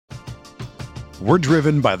We're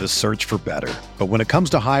driven by the search for better. But when it comes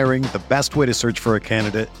to hiring, the best way to search for a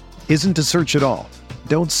candidate isn't to search at all.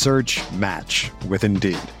 Don't search, match with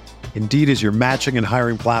Indeed. Indeed is your matching and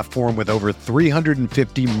hiring platform with over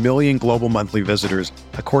 350 million global monthly visitors,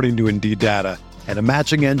 according to Indeed data, and a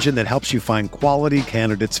matching engine that helps you find quality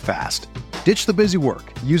candidates fast. Ditch the busy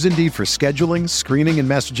work. Use Indeed for scheduling, screening, and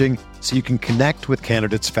messaging so you can connect with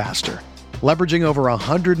candidates faster. Leveraging over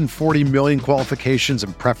 140 million qualifications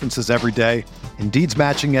and preferences every day, Indeed's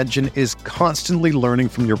matching engine is constantly learning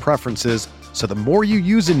from your preferences, so the more you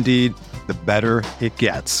use Indeed, the better it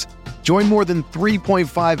gets. Join more than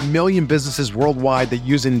 3.5 million businesses worldwide that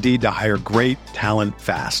use Indeed to hire great talent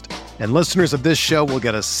fast. And listeners of this show will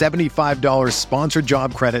get a $75 sponsored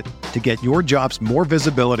job credit to get your jobs more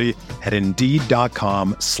visibility at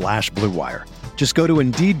Indeed.com/Blue Wire. Just go to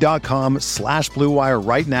Indeed.com/Blue Wire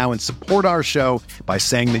right now and support our show by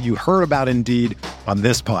saying that you heard about Indeed on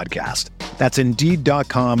this podcast. That's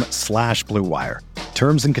Indeed.com/Blue Wire.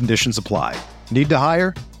 Terms and conditions apply. Need to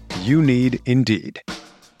hire? You need Indeed.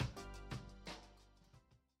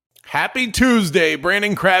 Happy Tuesday.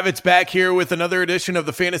 Brandon Kravitz back here with another edition of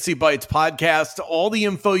the Fantasy Bites podcast. All the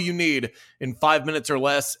info you need in 5 minutes or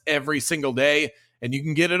less every single day. And you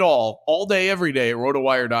can get it all day, every day at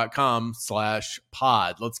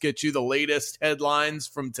rotowire.com/pod. Let's get you the latest headlines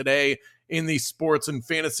from today in the sports and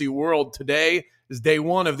fantasy world. Today is day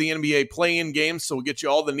one of the NBA play-in games, so we'll get you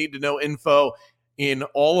all the need-to-know info in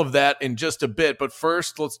all of that in just a bit. But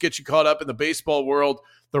first, let's get you caught up in the baseball world.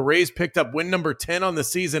 The Rays picked up win number 10 on the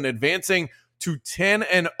season, advancing to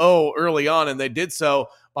 10-0 early on, and they did so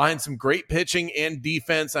behind some great pitching and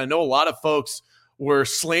defense. I know a lot of folks were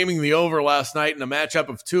slamming the over last night in a matchup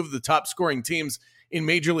of two of the top scoring teams in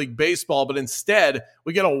Major League Baseball, but instead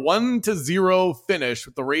we get a 1-0 finish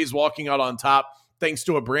with the Rays walking out on top thanks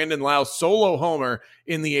to a Brandon Lau solo homer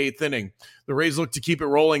in the 8th inning. The Rays look to keep it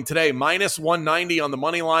rolling today, minus 190 on the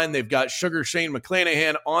money line. They've got Sugar Shane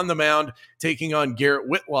McClanahan on the mound taking on Garrett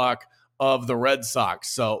Whitlock of the Red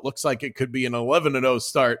Sox. So it looks like it could be an 11-0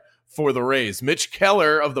 start for the Rays. Mitch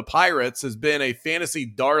Keller of the Pirates has been a fantasy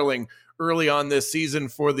darling early on this season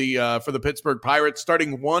for the Pittsburgh Pirates,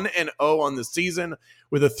 starting 1-0 on the season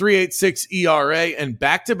with a 3.86 ERA and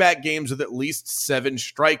back-to-back games with at least 7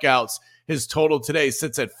 strikeouts. His total today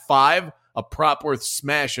sits at 5, a prop worth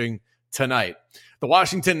smashing tonight. The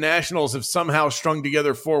Washington Nationals have somehow strung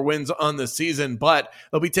together 4 wins on the season, but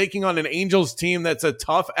they'll be taking on an Angels team that's a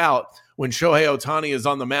tough out when Shohei Ohtani is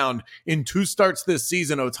on the mound. In 2 starts this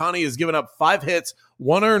season, Ohtani has given up 5 hits,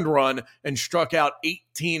 1 earned run, and struck out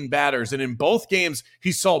 18 batters. And in both games,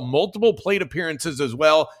 he saw multiple plate appearances as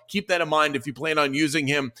well. Keep that in mind if you plan on using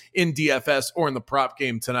him in DFS or in the prop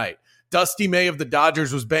game tonight. Dusty May of the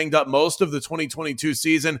Dodgers was banged up most of the 2022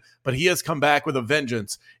 season, but he has come back with a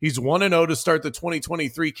vengeance. He's 1-0 to start the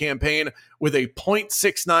 2023 campaign with a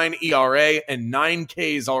 .69 ERA and 9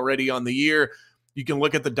 Ks already on the year. You can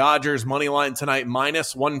look at the Dodgers money line tonight,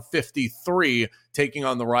 minus 153, taking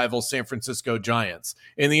on the rival San Francisco Giants.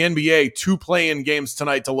 In the NBA, 2 play-in games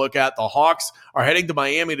tonight to look at. The Hawks are heading to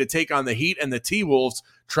Miami to take on the Heat, and the T-Wolves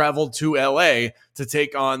traveled to LA to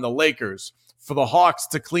take on the Lakers. For the Hawks,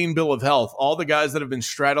 it's a clean bill of health. All the guys that have been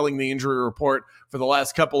straddling the injury report for the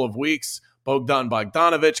last couple of weeks, Bogdan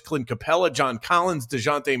Bogdanović, Clint Capella, John Collins,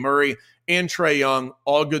 DeJounte Murray, and Trae Young,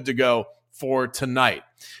 all good to go for tonight.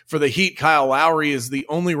 For the Heat, Kyle Lowry is the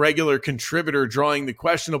only regular contributor drawing the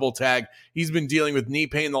questionable tag. He's been dealing with knee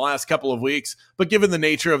pain the last couple of weeks, but given the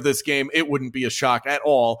nature of this game, it wouldn't be a shock at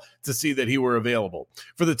all to see that he were available.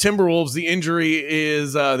 For the Timberwolves, the injury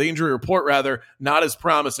report, not as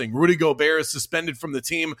promising. Rudy Gobert is suspended from the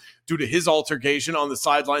team due to his altercation on the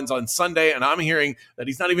sidelines on Sunday, and I'm hearing that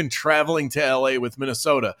he's not even traveling to LA with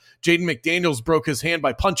Minnesota. Jaden McDaniels broke his hand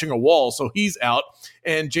by punching a wall, so he's out,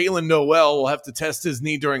 and Jalen Noel will have to test his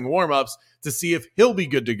knee during warmups to see if he'll be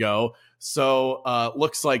good to go. So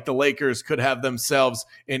looks like the Lakers could have themselves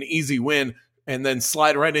an easy win and then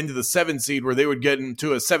slide right into the 7 seed where they would get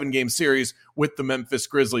into a 7-game series with the Memphis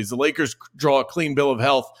Grizzlies. The Lakers draw a clean bill of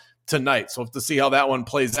health tonight, so we'll have to see how that one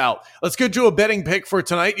plays out. Let's get to a betting pick for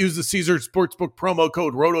tonight. Use the Caesars Sportsbook promo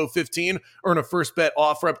code ROTO15. Earn a first bet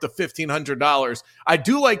offer up to $1,500. I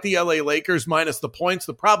do like the LA Lakers minus the points.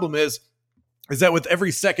 The problem is that with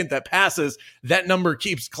every second that passes, that number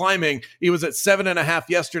keeps climbing. It was at 7.5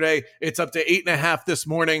 yesterday. It's up to 8.5 this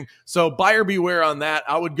morning. So buyer beware on that.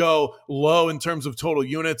 I would go low in terms of total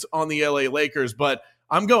units on the LA Lakers, but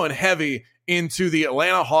I'm going heavy into the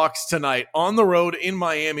Atlanta Hawks tonight on the road in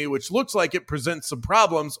Miami, which looks like it presents some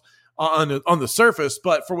problems on the surface,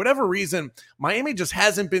 but for whatever reason, Miami just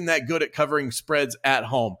hasn't been that good at covering spreads at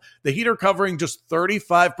home. The Heat are covering just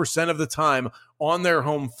 35% of the time on their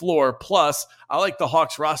home floor. Plus, I like the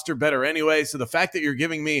Hawks roster better anyway, so the fact that you're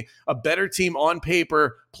giving me a better team on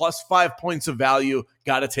paper plus 5 points of value,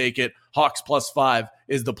 got to take it. Hawks +5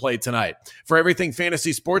 is the play tonight. For everything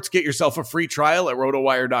fantasy sports, get yourself a free trial at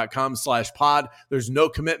rotowire.com/pod. There's no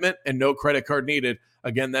commitment and no credit card needed.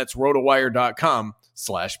 Again, that's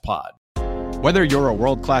rotowire.com/pod. Whether you're a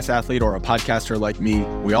world-class athlete or a podcaster like me,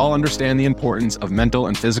 we all understand the importance of mental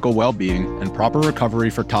and physical well-being and proper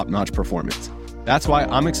recovery for top-notch performance. That's why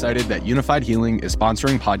I'm excited that Unified Healing is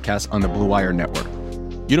sponsoring podcasts on the Blue Wire Network.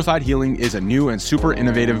 Unified Healing is a new and super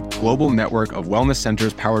innovative global network of wellness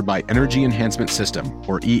centers powered by Energy Enhancement System,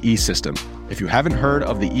 or EE System. If you haven't heard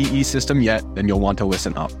of the EE System yet, then you'll want to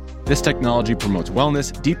listen up. This technology promotes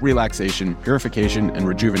wellness, deep relaxation, purification, and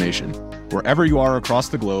rejuvenation. Wherever you are across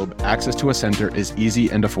the globe, access to a center is easy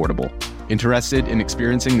and affordable. Interested in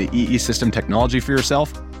experiencing the EE System technology for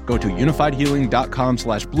yourself? Go to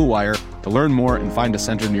unifiedhealing.com/bluewire to learn more and find a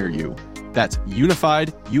center near you. That's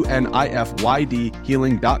unified, UNIFYD,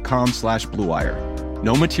 healing.com/bluewire.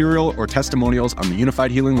 No material or testimonials on the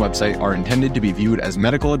Unified Healing website are intended to be viewed as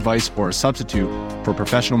medical advice or a substitute for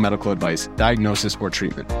professional medical advice, diagnosis, or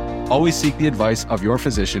treatment. Always seek the advice of your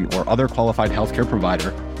physician or other qualified healthcare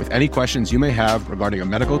provider with any questions you may have regarding a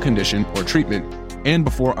medical condition or treatment and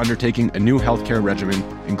before undertaking a new healthcare regimen,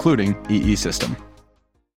 including EE System.